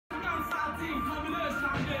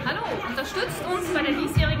unterstützt uns bei der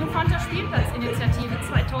diesjährigen Fantaspielplatz-Initiative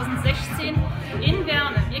 2016 in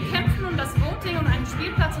Werne. Wir kämpfen um das Voting und einen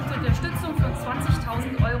Spielplatz und Unterstützung von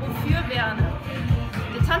 20.000 € für Werne.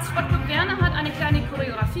 Der Tanzsportclub Werne hat eine kleine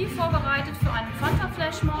Choreografie vorbereitet für einen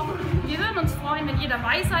Fanta-Flashmob. Wir würden uns freuen, wenn ihr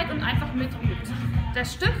dabei seid und einfach mitübt.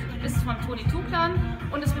 Das Stück ist von Toni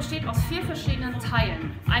und es besteht aus 4 verschiedenen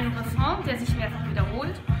Teilen. Einem Refrain, der sich mehrfach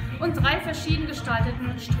wiederholt, und 3 verschieden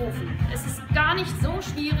gestalteten Strophen. Es ist gar nicht so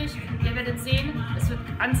schwierig, ihr werdet sehen, es wird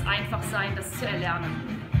ganz einfach sein, das zu erlernen.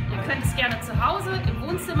 Ihr könnt es gerne zu Hause, im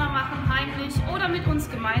Wohnzimmer machen, heimlich oder mit uns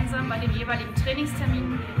gemeinsam bei den jeweiligen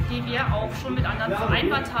Trainingsterminen, die wir auch schon mit anderen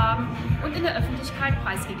vereinbart haben und in der Öffentlichkeit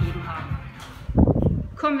preisgegeben haben.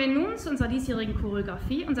 Kommen wir nun zu unserer diesjährigen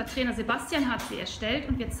Choreografie. Unser Trainer Sebastian hat sie erstellt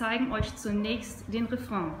und wir zeigen euch zunächst den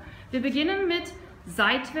Refrain. Wir beginnen mit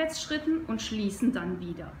Seitwärtsschritten und schließen dann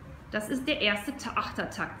wieder. Das ist der erste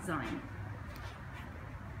Achtertakt sein.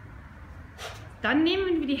 Dann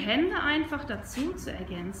nehmen wir die Hände einfach dazu zur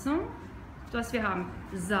Ergänzung, sodass wir haben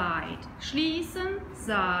Seit, Schließen,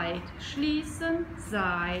 Seit, Schließen,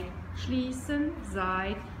 Seit, Schließen,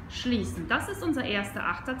 Seit, Schließen. Das ist unser erster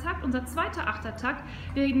Achtertakt. Unser zweiter Achtertakt,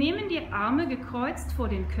 wir nehmen die Arme gekreuzt vor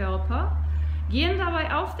den Körper, gehen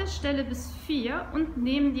dabei auf der Stelle bis 4 und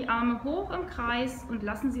nehmen die Arme hoch im Kreis und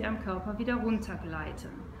lassen sie am Körper wieder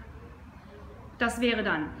runtergleiten. Das wäre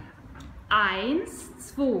dann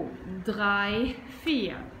 1, 2, 3,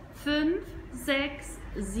 4, 5, 6,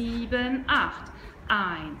 7, 8.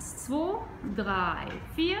 1, 2, 3,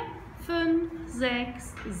 4, 5,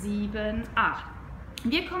 6, 7, 8.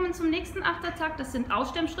 Wir kommen zum nächsten Achtertakt, das sind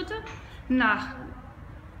Ausstemmschritte nach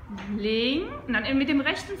links, dann mit dem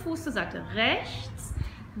rechten Fuß zur Seite. Rechts,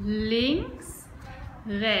 links,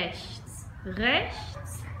 rechts,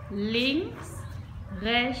 rechts, links,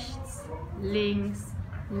 rechts, links,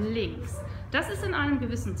 links. Das ist in einem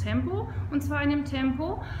gewissen Tempo, und zwar in dem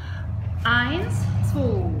Tempo 1,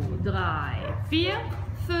 2, 3, 4,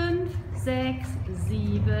 5, 6,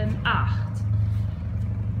 7, 8.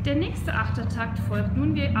 Der nächste Achtertakt folgt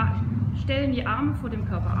nun. Wir stellen die Arme vor dem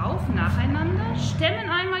Körper auf, nacheinander, stemmen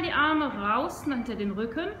einmal die Arme raus hinter den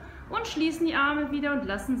Rücken und schließen die Arme wieder und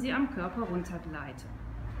lassen sie am Körper runtergleiten.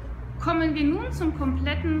 Kommen wir nun zum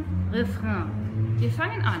kompletten Refrain. Wir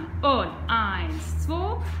fangen an und 1,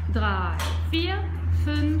 2, 3, 4,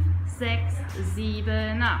 5, 6,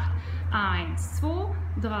 7, 8. 1, 2,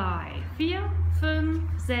 3, 4, 5,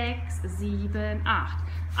 6, 7, 8.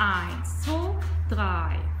 1, 2,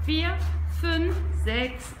 3, 4, 5,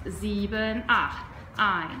 6, 7, 8.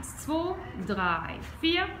 1, 2, 3,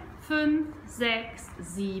 4, 5, 6,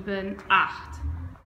 7, 8.